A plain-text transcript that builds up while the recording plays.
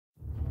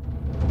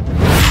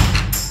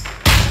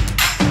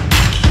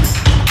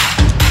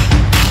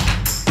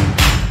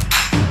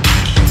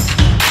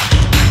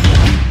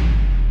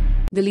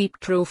Duleep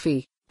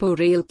Trophy,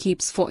 Porel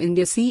keeps for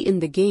India C in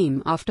the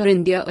game after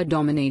India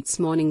dominates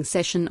morning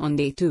session on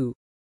day 2.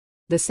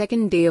 The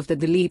second day of the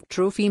Duleep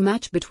Trophy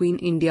match between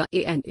India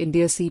A and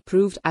India C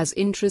proved as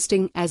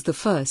interesting as the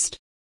first.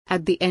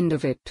 At the end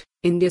of it,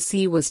 India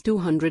C was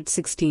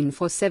 216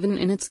 for 7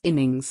 in its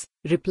innings,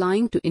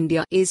 replying to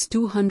India A's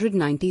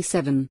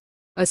 297.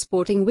 A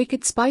sporting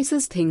wicket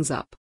spices things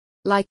up,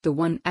 like the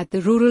one at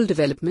the Rural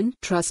Development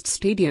Trust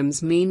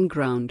Stadium's main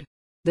ground.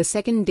 The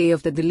second day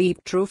of the Duleep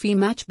Trophy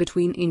match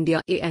between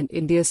India A and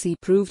India C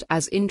proved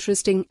as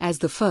interesting as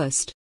the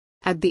first.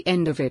 At the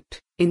end of it,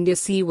 India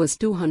C was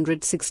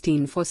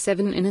 216 for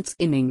 7 in its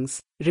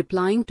innings,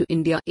 replying to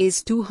India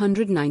A's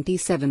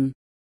 297.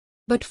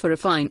 But for a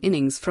fine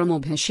innings from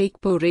Abhishek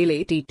Porel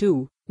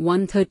 82,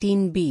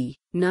 113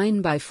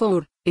 9 by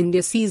 4,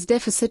 India C's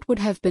deficit would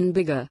have been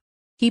bigger.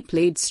 He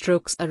played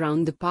strokes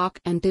around the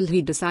park until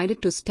he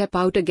decided to step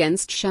out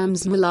against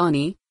Shams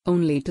Milani,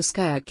 only to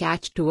sky a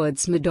catch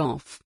towards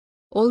mid-off.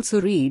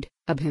 Also read,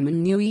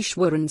 Abhimanyu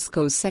Eashwaran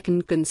scores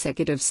second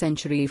consecutive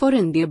century for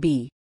India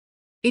B.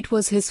 It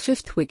was his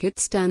fifth wicket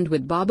stand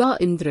with Baba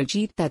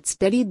Indrajit that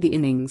steadied the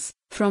innings,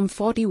 from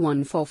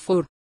 41 for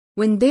 4.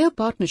 When their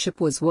partnership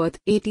was worth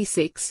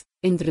 86,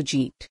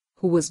 Indrajit,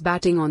 who was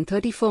batting on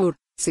 34,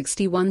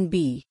 61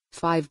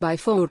 5 by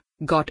 4,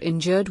 got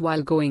injured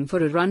while going for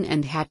a run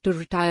and had to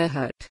retire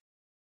hurt.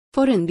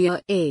 For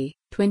India A,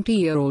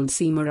 20-year-old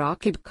Seamer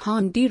Raqib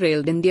Khan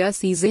derailed India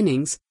C's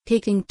innings,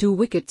 taking 2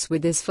 wickets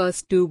with his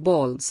first 2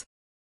 balls.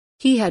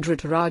 He had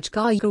Rituraj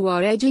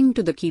Gaikwad edging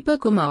to the keeper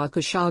Kumar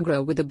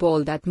Kushagra with a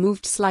ball that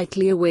moved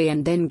slightly away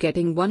and then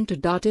getting one to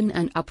dart in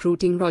and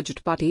uprooting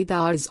Rajat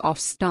Patidar's off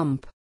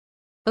stump.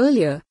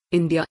 Earlier,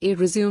 India A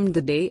resumed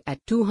the day at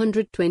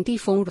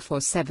 224 for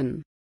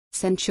 7.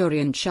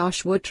 Centurion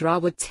Shashwat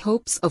Rawat's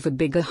hopes of a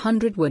bigger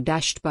 100 were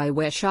dashed by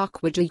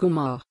Vaishak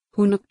Vijaykumar,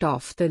 who knocked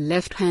off the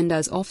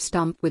left-hander's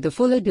off-stump with a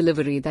fuller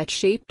delivery that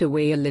shaped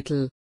away a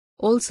little.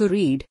 Also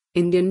read,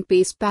 Indian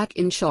pace pack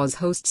ensures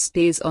host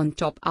stays on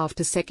top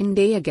after second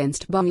day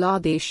against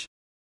Bangladesh.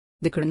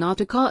 The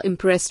Karnataka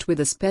impressed with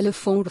a spell of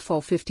 4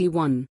 for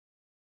 51.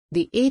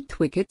 The 8th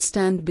wicket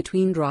stand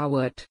between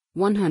Rawat,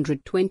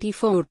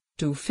 124,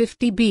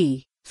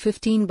 250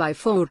 15 by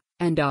 4,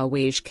 and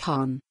Avesh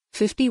Khan,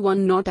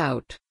 51 not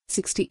out,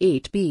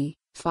 68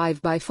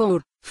 5 by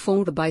 4,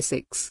 4 by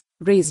 6,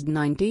 raised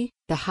 90,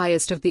 the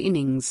highest of the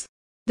innings.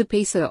 The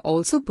pacer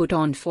also put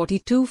on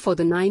 42 for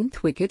the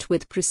 9th wicket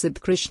with Prasidh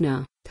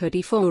Krishna,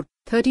 34,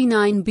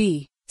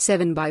 39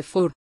 7 by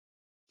 4.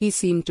 He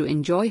seemed to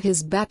enjoy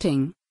his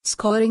batting,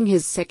 scoring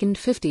his second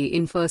 50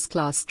 in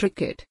first-class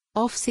cricket,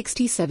 off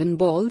 67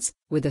 balls,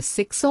 with a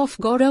 6 off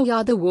Gaurav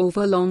Yadav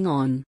over long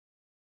on.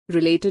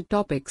 Related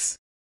topics.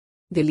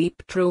 Duleep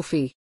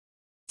Trophy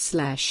 /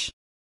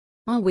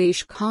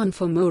 Avesh Khan.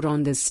 For more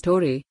on this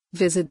story,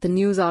 visit the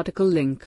news article link.